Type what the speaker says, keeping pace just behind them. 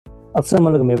আসসালামু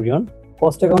আলাইকুম everyone.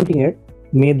 Cost accounting এর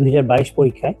মে 2022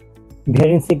 পরীক্ষায়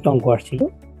ভ্যারিয়েন্স একট অঙ্ক আসছিল,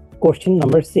 কোশ্চেন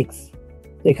নাম্বার 6।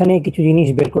 তো এখানে কিছু জিনিস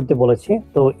বের করতে বলেছে।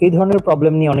 তো এই ধরনের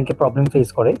প্রবলেম নিয়ে অনেকে প্রবলেম ফেস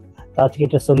করে। তো আজকে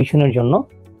এটা সলিউশনের জন্য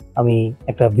আমি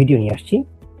একটা ভিডিও নিয়ে আসছি।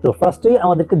 তো ফার্স্টেই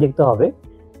আমাদেরকে দেখতে হবে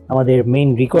আমাদের মেইন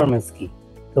রিকোয়ারমেন্টস কি।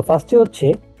 তো ফার্স্টে হচ্ছে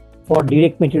ফর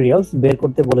ডিরেক্ট মেটেরিয়ালস বের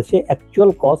করতে বলেছে actual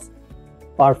cost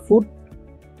per foot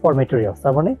for materials.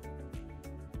 তার মানে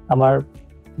আমার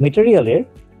মেটেরিয়ালের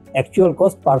অ্যাকচুয়াল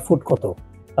কস্ট পার ফুট কত,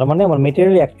 তার মানে আমার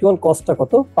মেটেরিয়ালের অ্যাকচুয়াল কস্টটা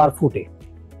কত পার ফুটে,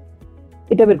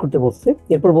 এটা বের করতে বলছে।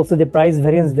 এরপর বলছে যে প্রাইস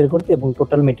ভ্যারিয়েন্স বের করতে এবং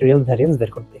টোটাল মেটেরিয়াল ভ্যারিয়েন্স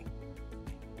বের করতে।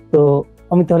 তো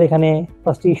আমি তাহলে এখানে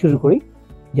ফার্স্টেই শুরু করি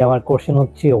যে আমার কোশ্চেন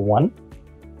হচ্ছে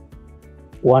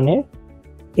 1 এর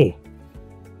এ।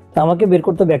 তো আমাকে বের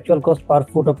করতে হবে actual cost per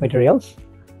foot of materials.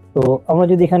 তো আমরা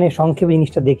যদি এখানে সংক্ষেপে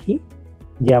জিনিসটা দেখি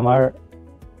যে আমার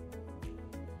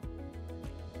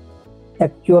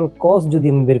অ্যাকচুয়াল কস্ট যদি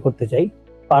আমি বের করতে চাই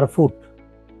পার ফুট,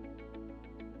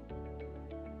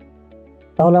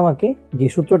 তাহলে আমাকে যে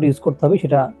সূত্রটি ইউজ করতে হবে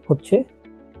সেটা হচ্ছে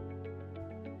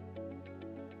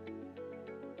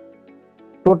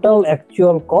টোটাল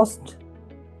অ্যাকচুয়াল কস্ট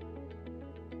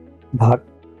ভাগ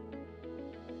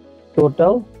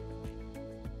টোটাল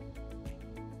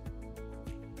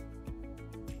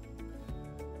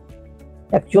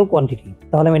অ্যাকচুয়াল কোয়ান্টিটি।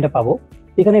 তাহলে আমি এটা পাবো।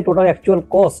 এখানে টোটাল অ্যাকচুয়াল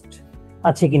কস্ট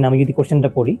আছে কিনা আমি যদি কোশ্চেনটা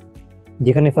পড়ি,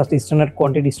 যেখানে first standard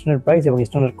quantity, standard price এবং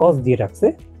স্ট্যান্ডার্ড কস্ট দিয়ে রাখছে,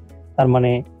 তার মানে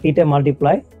এটা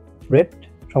মাল্টিপ্লাই রেট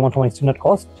সমান সমান স্ট্যান্ডার্ড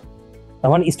কস্ট। তার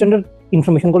মানে স্ট্যান্ডার্ড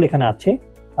ইনফরমেশনগুলো এখানে আছে,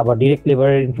 আবার ডিরেক্ট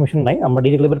লেবারের ইনফরমেশন নাই। আমরা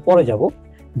ডিরেক্ট লেবার পরে যাব,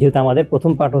 যেহেতু আমাদের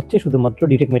প্রথম পার্ট হচ্ছে শুধুমাত্র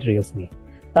ডিরেক্ট মেটেরিয়ালস নিয়ে।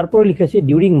 তারপরে লিখেছে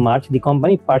during March the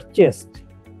company purchase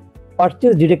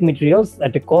direct materials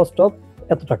at a cost of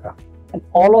এত টাকা, and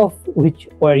all of which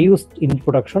were used in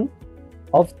production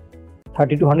of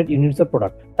 30 to 100 units of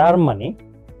product। তার মানে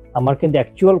আমার কিন্তু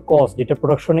অ্যাকচুয়াল কস্ট যেটা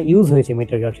প্রোডাকশনে ইউজ হয়েছে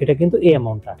মেটেরিয়াল, সেটা কিন্তু এই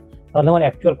অ্যামাউন্টটা। তাহলে আমার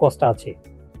অ্যাকচুয়াল কস্টটা আছে,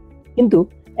 কিন্তু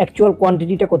অ্যাকচুয়াল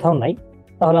কোয়ান্টিটিটা কোথাও নাই।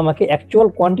 তাহলে আমাকে অ্যাকচুয়াল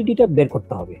কোয়ান্টিটিটা বের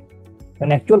করতে হবে।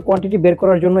 কারণ অ্যাকচুয়াল কোয়ান্টিটি বের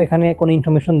করার জন্য এখানে কোনো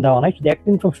ইনফরমেশন দেওয়া নাই, শুধু একটা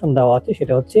ইনফরমেশন দেওয়া আছে,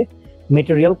 সেটা হচ্ছে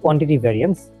material quantity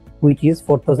variance which is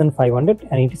 4500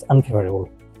 and it is unfavorable।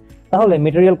 তাহলে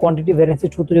মেটেরিয়াল কোয়ান্টিটি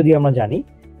ভ্যারিয়েন্সের সূত্র যদি আমরা জানি,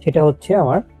 সেটা হচ্ছে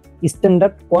আমার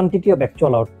standard quantity of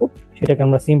actual output. সেটাকে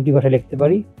আমরা সিম্পলি ভাষায় লিখতে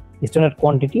পারি standard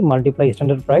quantity multiply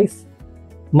standard price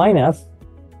minus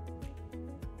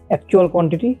actual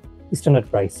quantity standard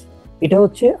price. এটা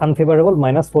হচ্ছে আনফেভারেবল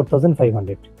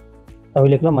 -4500। তাহলে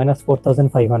লিখলাম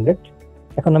 -4500।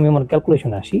 এখন আমি আমার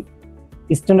ক্যালকুলেশনে আসি।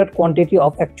 Standard quantity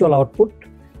of actual output,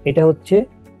 এটা হচ্ছে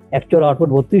অ্যাকচুয়াল আউটপুট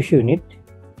 3200 ইউনিট,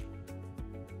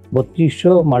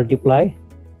 3200 মাল্টিপ্লাই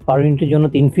পার ইউনিটের জন্য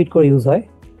 3 ফিট করে ইউজ হয়,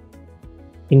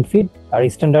 3 ফিট। আর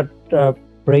স্ট্যান্ডার্ড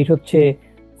রেট হচ্ছে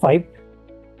 5,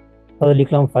 তাহলে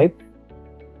লিখলাম 5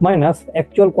 মাইনাস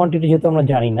অ্যাকচুয়াল কোয়ান্টিটি, যেহেতু আমরা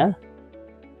জানি না,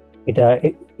 এটা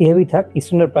এভাবেই থাক।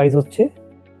 স্ট্যান্ডার্ড প্রাইস হচ্ছে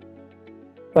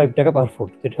 5 টাকা পার ফুট,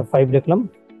 এটা 5 লিখলাম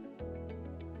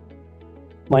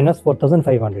মাইনাস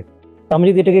 4500। তো আমি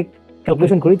যদি এটাকে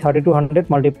ক্যালকুলেশন করি 30 to 100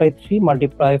 মাল্টিপ্লাই 3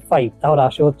 মাল্টিপ্লাই 5, তাহলে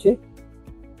আসে হচ্ছে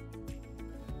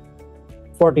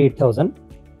 48,000।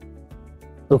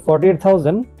 তো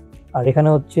 48,000 আর এখানে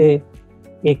হচ্ছে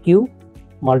এ কিউ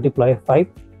মাল্টিপ্লাই 5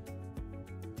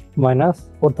 মাইনাস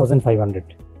 4500।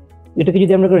 এটাকে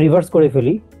যদি আমরা রিভার্স করে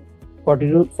ফেলি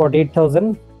 48,000,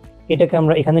 এটাকে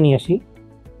আমরা এখানে নিয়ে আসি,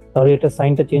 তাহলে এটা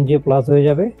সাইনটা চেঞ্জ হয়ে প্লাস হয়ে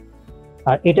যাবে।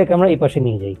 আর এটাকে আমরা এই পাশে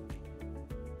নিয়ে যাই,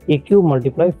 এ কিউ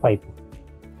মাল্টিপ্লাই 5।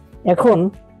 এখন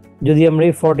যদি আমরা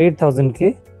এই 48,000-কে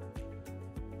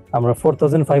আমরা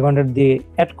 4500 দিয়ে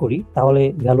অ্যাড করি, তাহলে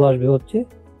ভ্যালু আসবে হচ্ছে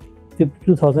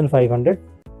 52,500।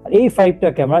 আর এই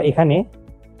 5টাকে আমরা এখানে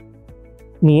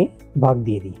নিয়ে ভাগ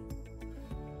দিয়ে দিই,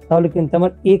 তাহলে কিন্তু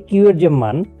আমার এ কিউ এর যে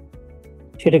মান,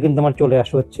 সেটা কিন্তু আমার চলে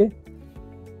আসে হচ্ছে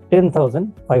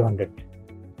 10,500।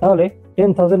 তাহলে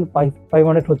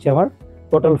 10,500 হচ্ছে আমার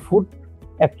টোটাল ফুড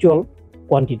অ্যাকচুয়াল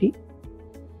কোয়ান্টিটি।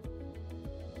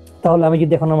 তাহলে আমি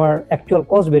যদি এখন আমার অ্যাকচুয়াল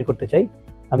কস্ট বের করতে চাই,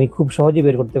 আমি খুব সহজেই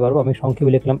বের করতে পারবো। আমি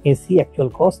সংক্ষেপে লিখলাম এসি অ্যাকচুয়াল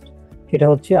কস্ট। সেটা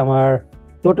হচ্ছে আমার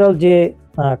টোটাল যে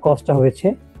কস্টটা হয়েছে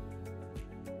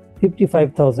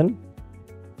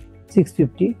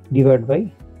 55,650 ডিভাইড বাই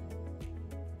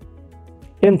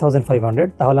 10,500।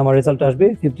 তাহলে আমার রেজাল্ট আসবে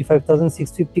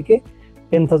 55,650-কে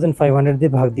 10,500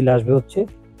 দিয়ে ভাগ দিলে আসবে হচ্ছে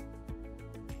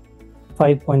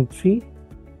 5.3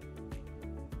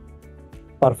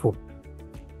 পার ফুট।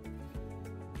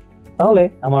 তাহলে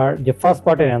আমার যে ফার্স্ট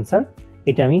পার্টের অ্যান্সার,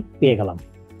 এটা আমি পেয়ে গেলাম।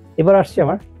 এবার আসছে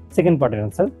আমার সেকেন্ড পার্টের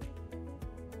অ্যান্সার।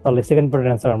 তাহলে সেকেন্ড পার্টের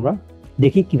অ্যান্সার আমরা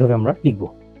দেখি কিভাবে আমরা লিখব।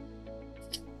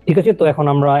 ঠিক আছে, তো এখন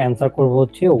আমরা অ্যান্সার করব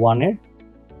হচ্ছে 1 এর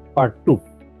পার্ট 2,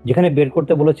 যেখানে বের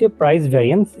করতে বলেছে প্রাইস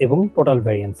ভ্যারিয়েন্স এবং টোটাল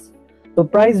ভ্যারিয়েন্স। তো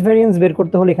প্রাইস ভ্যারিয়েন্স বের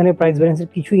করতে হলে এখানে প্রাইস ভ্যারিয়েন্সের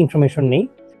কিছু ইনফরমেশন নেই।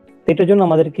 এটার জন্য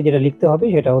আমাদেরকে যেটা লিখতে হবে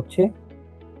সেটা হচ্ছে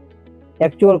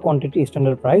actual quantity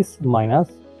standard price minus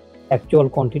actual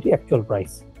quantity actual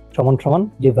price সমান সমান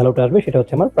যে ভ্যালুটা আসবে সেটা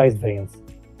হচ্ছে আমার প্রাইস ভ্যারিয়েন্স।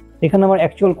 এখানে আমার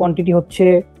অ্যাকচুয়াল কোয়ান্টিটি হচ্ছে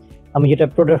আমি যেটা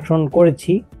প্রোডাকশন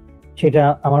করেছি সেটা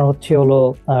আমার হচ্ছে হলো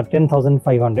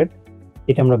 10,500,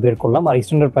 এটা আমরা বের করলাম, আর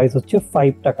স্ট্যান্ডার্ড প্রাইস হচ্ছে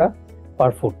 5 টাকা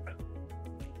পার ফুট,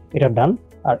 এটা ডান।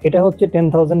 আর এটা হচ্ছে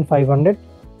 10,500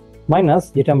 মাইনাস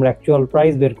যেটা আমরা অ্যাকচুয়াল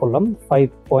প্রাইস বের করলাম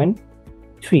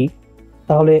 5.3,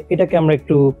 তাহলে এটাকে আমরা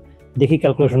একটু দেখি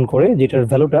ক্যালকুলেশন করে যেটার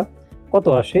ভ্যালুটা কত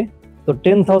আসে। তো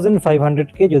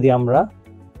 10,500কে যদি আমরা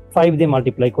 5 দিয়ে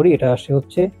মাল্টিপ্লাই করি এটা আসে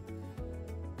হচ্ছে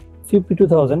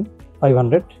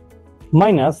 52,500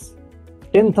 মাইনাস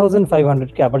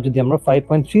 10,500কে আবার যদি আমরা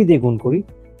 5.3 দিয়ে গুণ করি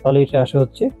তাহলে এটা আসে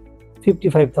হচ্ছে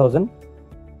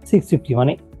 55,650,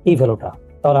 মানে এই ভ্যালুটা।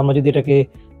 তাহলে আমরা যদি এটাকে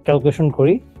ক্যালকুলেশন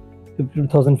করি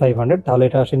 52,500 তাহলে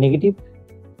এটা আসে নেগেটিভ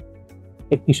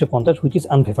 3150, হুইচ ইজ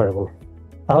আনফেভারেবল।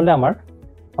 তাহলে আমরা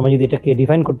যদি এটাকে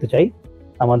ডিফাইন করতে চাই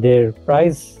আমাদের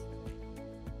প্রাইস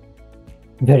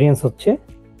ভ্যারিয়েন্স হচ্ছে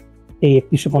এই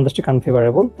 3150টা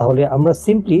আনফেভারেবল, তাহলে আমরা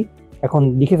সিম্পলি এখন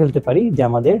লিখে ফেলতে পারি যে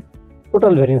আমাদের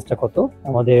টোটাল ভ্যারিয়েন্সটা কত।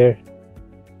 আমাদের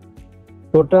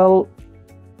টোটাল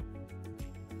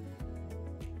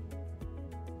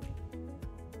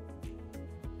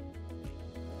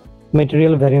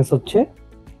মেটেরিয়াল ভ্যারিয়েন্স হচ্ছে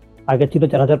আগে ছিল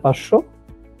 4,500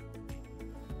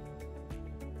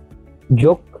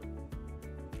 যোগ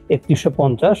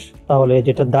 3150, তাহলে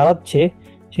যেটা দাঁড়াচ্ছে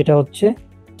সেটা হচ্ছে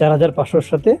 4,500-র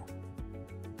সাথে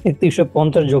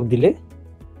 3150 যোগ দিলে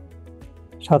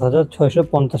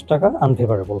 7,650 টাকা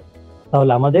আনফেভারেবল।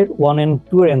 তাহলে আমাদের 1 and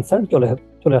 2 এর অ্যান্সার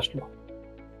চলে আসলো।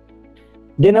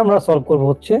 দেন আমরা সলভ করব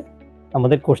হচ্ছে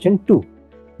আমাদের কোশ্চেন 2,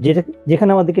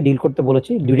 যেখানে আমাদেরকে ডিল করতে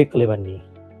বলেছি ডিরেক্ট লেবার নিয়ে।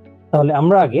 তাহলে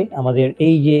আমরা আগে আমাদের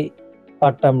এই যে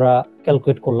পার্টটা আমরা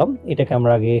ক্যালকুলেট করলাম এটাকে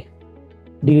আমরা আগে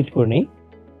ডিলিট করে নিই।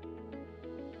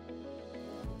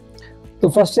 তো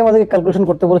ফার্স্টে আমাদেরকে ক্যালকুলেশন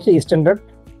করতে বলেছে standard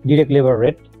direct labour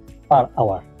rate per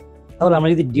hour. তাহলে আমরা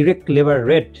যদি direct labour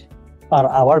rate per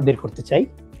hour বের করতে চাই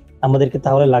আমাদেরকে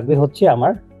তাহলে লাগবে হচ্ছে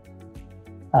আমার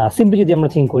সিম্পলি যদি আমরা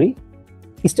থিঙ্ক করি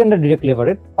standard direct labour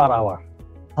rate per hour,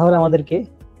 তাহলে আমাদেরকে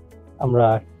আমরা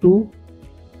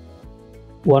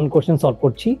 2-1 কোশ্চেন সলভ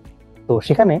করছি। তো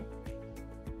সেখানে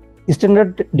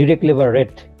standard direct labour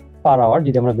rate per hour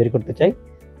যদি আমরা বের করতে চাই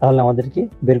তাহলে আমাদেরকে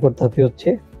বের করতে হবে হচ্ছে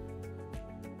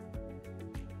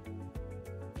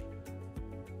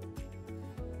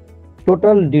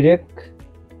টোটাল ডিরেক্ট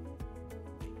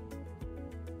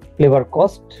লেবার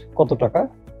কস্ট কত টাকা,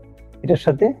 এটার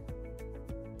সাথে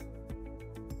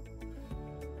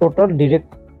টোটাল ডিরেক্ট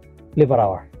লেবার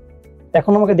আওয়ার।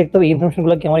 এখন আমাকে দেখতে হবে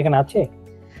ইনফরমেশনগুলো কি আমার এখানে আছে।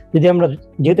 যদি আমরা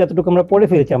যেহেতু এতটুকু আমরা পড়ে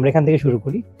ফেলেছি আমরা এখান থেকে শুরু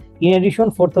করি। In addition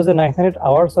 4,900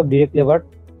 hours of direct labour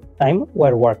time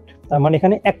war worked, তার মানে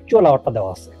এখানে অ্যাকচুয়াল আওয়ারটা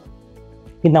দেওয়া আছে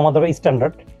কিন্তু আমাদের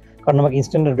স্ট্যান্ডার্ড, কারণ আমাকে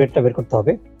স্ট্যান্ডার্ড রেটটা বের করতে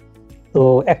হবে। তো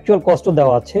অ্যাকচুয়াল কস্টও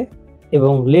দেওয়া আছে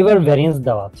এবং লেবার ভ্যারিয়েন্স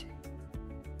দেওয়া আছে,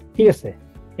 ঠিক আছে,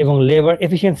 এবং লেবার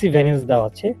এফিসিয়েন্সি ভ্যারিয়েন্স দেওয়া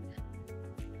আছে।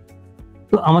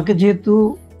 তো আমাকে যেহেতু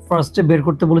ফার্স্টে বের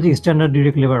করতে বলেছি স্ট্যান্ডার্ড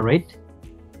ডিরেক্ট লেবার রেট,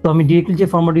 তো আমি ডিরেক্টলি যে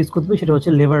ফর্মুলা ইউজ করতে সেটা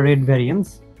হচ্ছে লেবার রেট ভ্যারিয়েন্স।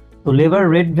 তো লেবার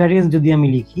রেট ভ্যারিয়েন্স যদি আমি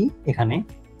লিখি এখানে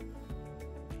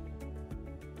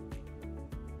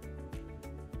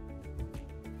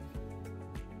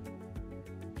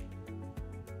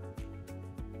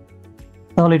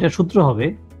তাহলে এটা সূত্র হবে,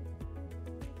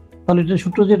 তাহলে এটা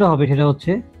সূত্র যেটা হবে সেটা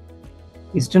হচ্ছে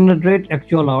standard rate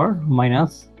actual hour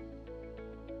minus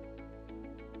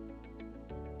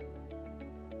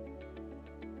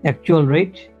actual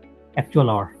rate actual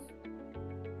hour.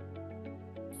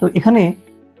 তো এখানে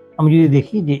আমি যদি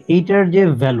দেখি যে এইটার যে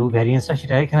ভ্যালু ভ্যারিয়েন্সটা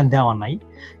সেটা এখানে দেওয়া নাই,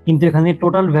 কিন্তু এখানে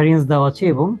টোটাল ভ্যারিয়েন্স দেওয়া আছে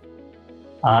এবং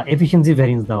এফিসিয়েন্সি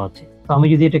ভ্যারিয়েন্স দেওয়া আছে। তো আমি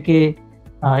যদি এটাকে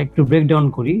একটু ব্রেকডাউন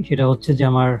করি সেটা হচ্ছে যে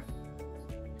আমার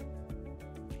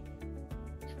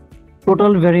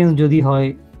টোটাল ভ্যারিয়েন্স যদি হয়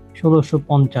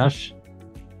 1,650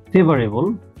 ফেভারেবল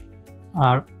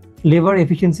আর লেবার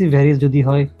এফিসিয়েন্সি ভ্যারিয়েন্স যদি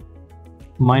হয়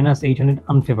 -800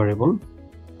 আনফেভারেবল,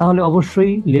 তাহলে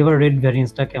অবশ্যই লেবার রেট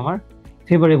ভ্যারিয়েন্সটাকে আমার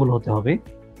ফেভারেবল হতে হবে,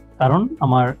 কারণ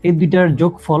আমার এই দুইটার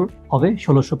যোগফল হবে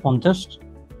 1,650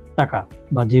 টাকা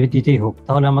বা যেটাই হোক।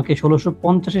 তাহলে আমাকে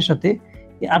 1,650-এর সাথে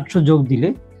 800 যোগ দিলে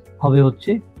হবে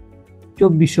হচ্ছে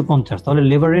 2,450, তাহলে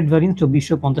লেবার রেট ভ্যারিয়েন্স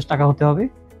 2,450 টাকা হতে হবে।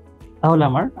 তাহলে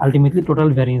আমার আলটিমেটলি টোটাল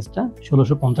ভ্যারিয়েন্সটা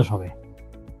 1,650 হবে।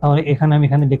 তাহলে এখানে আমি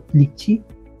লিখছি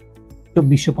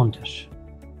 2,450।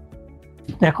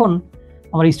 তো এখন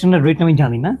আমার স্ট্যান্ডার্ড রেট আমি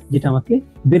জানি না, যেটা আমাকে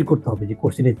বের করতে হবে, যে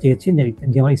কোশ্চেনে চেয়েছে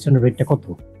যে আমার স্ট্যান্ডার্ড রেটটা কত।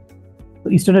 তো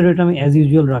স্ট্যান্ডার্ড রেট আমি অ্যাজ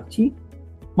ইউজুয়াল রাখছি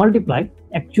মাল্টিপ্লাই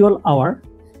অ্যাকচুয়াল আওয়ার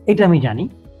এটা আমি জানি,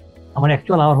 আমার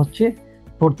অ্যাকচুয়াল আওয়ার হচ্ছে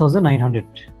 4900,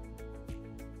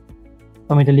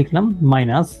 আমি এটা লিখলাম,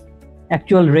 মাইনাস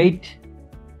অ্যাকচুয়াল রেট,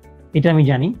 এটা আমি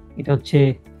জানি, এটা হচ্ছে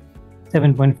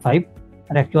 7.5,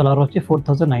 আর অ্যাকচুয়াল আওয়ার হচ্ছে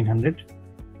 4900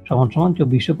 সমান সমান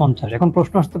 2450। এখন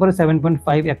প্রশ্ন আসতে পারে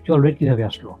 7.5 অ্যাকচুয়াল রেট কিভাবে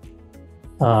আসলো?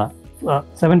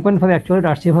 7.5 অ্যাকচুয়াল রেট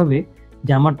আসছে এভাবে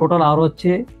যে আমার টোটাল আওয়ার হচ্ছে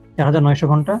 4900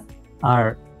 ঘন্টা, আর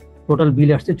টোটাল বিল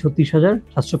আসছে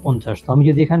 36750। তো আমি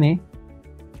যদি এখানে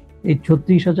এই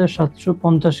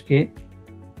 36750-কে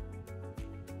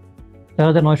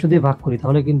 4900 দিয়ে ভাগ করি,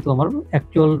 তাহলে কিন্তু আমার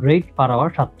অ্যাকচুয়াল রেট পার আওয়ার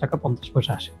 7 টাকা 50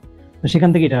 পয়সা আসে। তো সেখান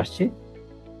থেকে এটা আসছে।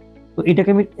 তো এটাকে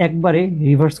আমি একবারে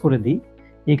রিভার্স করে দিই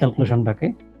এই ক্যালকুলেশনটাকে,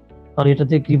 তাহলে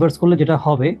এটাতে রিভার্স করলে যেটা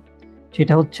হবে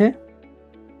সেটা হচ্ছে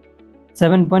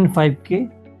 7.5-কে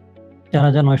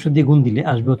 4900 দিয়ে গুণ দিলে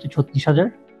আসবে হচ্ছে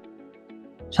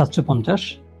 36750।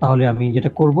 তাহলে আমি যেটা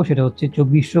করব সেটা হচ্ছে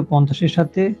 2450-এর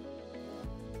সাথে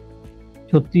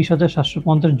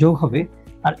 36750 যোগ হবে,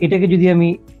 আর এটাকে যদি আমি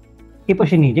এ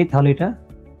পাশে নিয়ে যাই তাহলে এটা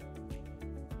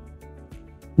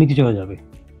নিচে চলে যাবে।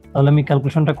 তাহলে আমি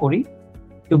ক্যালকুলেশনটা করি,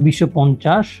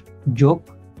 2450 যোগ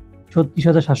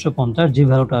 36750, যে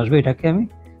ভ্যালুটা আসবে এটাকে আমি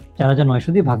 4900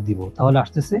 দিয়ে ভাগ দিব, তাহলে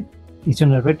আসতেছে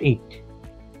স্ট্যান্ডার্ড রেট 8।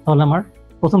 তাহলে আমার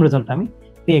প্রথম রেজাল্টটা আমি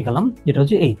পেয়ে গেলাম, যেটা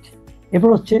হচ্ছে 8। এরপর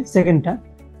হচ্ছে সেকেন্ডটা,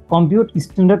 compute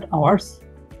standard hours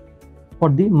for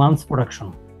the months production.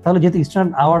 তাহলে যেহেতু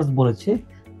স্ট্যান্ডার্ড আওয়ার্স বলেছে,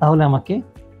 তাহলে আমাকে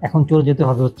এখন চলে যেতে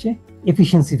হবে হচ্ছে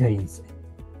এফিসিয়েন্সি ভ্যারিয়েন্সে।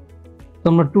 তো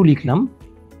আমরা 2 লিখলাম,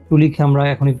 2 লিখে আমরা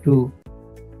এখন একটু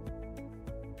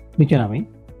নিচে নামি।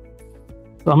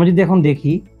 তো আমরা যদি এখন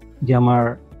দেখি যে আমার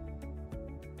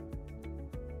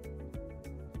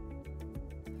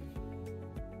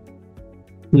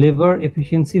লেবার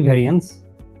এফিসিয়েন্সি ভ্যারিয়েন্স,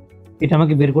 এটা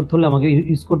আমাকে বের করতে হলে আমাকে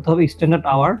ইউজ করতে হবে standard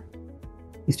hour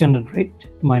standard rate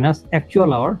minus actual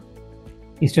hour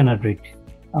standard rate.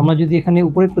 আমরা যদি এখানে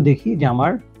উপরে একটু দেখি যে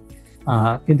আমার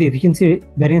কিন্তু এফিসিয়েন্সি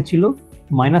ভ্যারিয়েন্স ছিল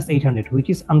 -800, হুইচ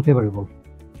ইজ আনফেভারেবল।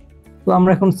 তো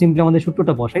আমরা এখন সিম্পলি আমাদের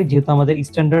সূত্রটা বসাই, যেহেতু আমাদের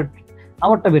স্ট্যান্ডার্ড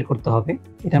আওয়ারটা বের করতে হবে,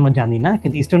 এটা আমরা জানি না,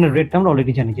 কিন্তু স্ট্যান্ডার্ড রেটটা আমরা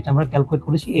অলরেডি জানি, যেটা আমরা ক্যালকুলেট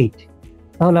করেছি 8।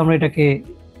 তাহলে আমরা এটাকে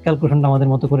ক্যালকুলেশনটা আমাদের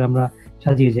মতো করে আমরা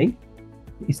সাজিয়ে যাই,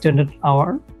 standard hour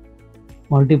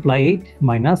multiply 8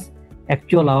 minus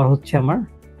actual hour হচ্ছে আমার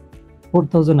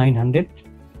 4900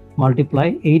 মাল্টিপ্লাই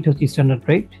 8 হচ্ছে স্ট্যান্ডার্ড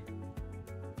রেট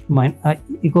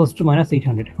ইকুয়ালস টু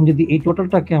 -800। এখন যদি এই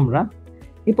টোটালটাকে আমরা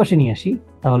এই পাশে নিয়ে আসি,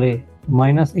 তাহলে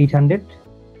 -800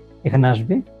 এখানে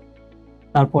আসবে,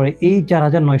 তারপরে এই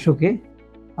 4900-কে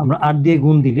আমরা 8 দিয়ে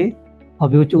গুণ দিলে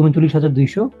হবে হচ্ছে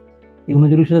 39200। এই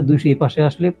 39200 এই পাশে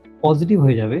আসলে পজিটিভ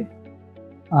হয়ে যাবে,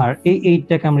 আর এই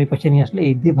 8টাকে আমরা এই পাশে নিয়ে আসলে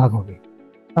 8 দিয়ে ভাগ হবে।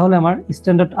 তাহলে আমার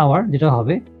স্ট্যান্ডার্ড আওয়ার যেটা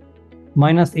হবে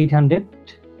 -800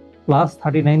 প্লাস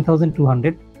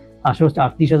 39200 আসে হচ্ছে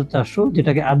 38400,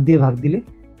 যেটাকে 8 দিয়ে ভাগ দিলে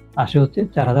আসে হচ্ছে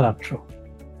 4800।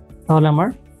 তাহলে আমার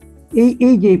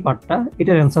এই যে পার্টটা,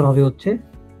 এটার অ্যান্সার হবে হচ্ছে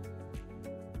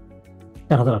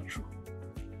 4800।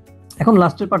 এখন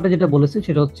লাস্টের পার্টটা যেটা বলেছে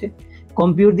সেটা হচ্ছে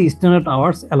compute the standard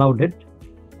hours অ্যালাউডেড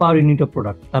per unit of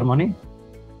product. তার মানে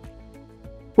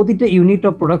প্রতিটা ইউনিট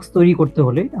অফ প্রোডাক্টস তৈরি করতে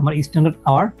হলে আমার স্ট্যান্ডার্ড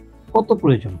আওয়ার কত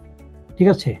প্রয়োজন, ঠিক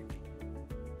আছে?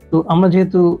 তো আমরা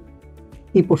যেহেতু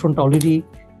এই পোর্শনটা অলরেডি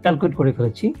ক্যালকুলেট করে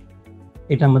ফেলেছি,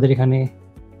 এটা আমাদের এখানে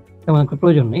তেমন একটা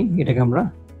প্রয়োজন নেই, এটাকে আমরা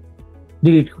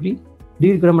ডিলিট করি।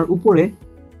 ডিলিট করে আমরা উপরে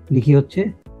লিখি হচ্ছে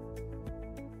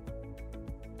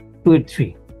 283।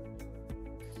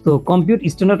 তো compute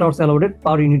standard hours অ্যালাউডেড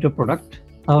per unit of product,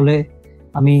 তাহলে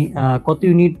আমি কত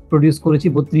ইউনিট প্রডিউস করেছি?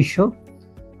 3200।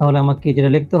 তাহলে আমাকে যেটা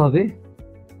লিখতে হবে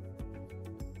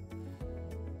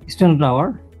স্ট্যান্ডার্ড আওয়ার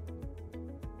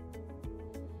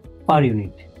পার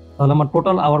ইউনিট। তাহলে আমার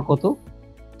টোটাল আওয়ার কত?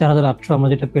 4800 আমরা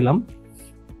যেটা পেলাম,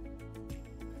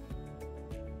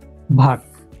 ভাগ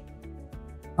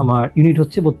আমার ইউনিট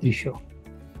হচ্ছে 3200।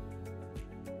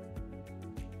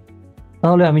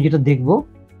 তাহলে আমি যেটা দেখব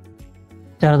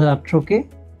 4800-কে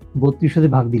 3200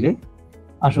 দিয়ে ভাগ দিলে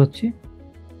আসে হচ্ছে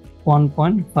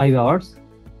 1.5 আওয়ার্স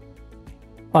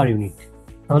পার ইউনিট।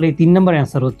 তাহলে এই 3 নম্বর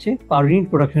অ্যান্সার হচ্ছে পার ইউনিট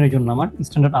প্রোডাকশনের জন্য আমার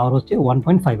স্ট্যান্ডার্ড আওয়ার হচ্ছে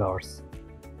 1.5 আওয়ার্স।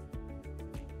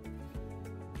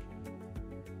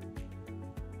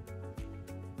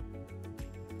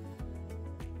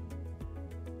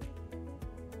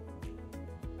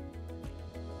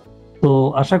 তো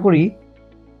আশা করি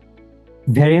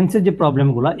ভ্যারিয়েন্সের যে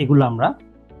প্রবলেমগুলো, এগুলো আমরা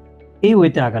এই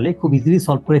ওয়েতে আগালে খুব ইজিলি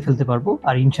সলভ করে ফেলতে পারবো।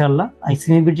 আর ইনশাআল্লাহ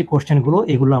আইসিএমএবির যে কোশ্চেনগুলো,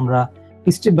 এগুলো আমরা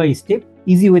স্টেপ বাই স্টেপ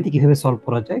ইজি ওয়েতে কিভাবে সলভ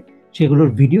করা যায় সেগুলোর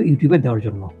ভিডিও ইউটিউবে দেওয়ার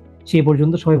জন্য। সেই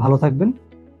পর্যন্ত সবাই ভালো থাকবেন,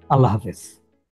 আল্লাহ হাফেজ।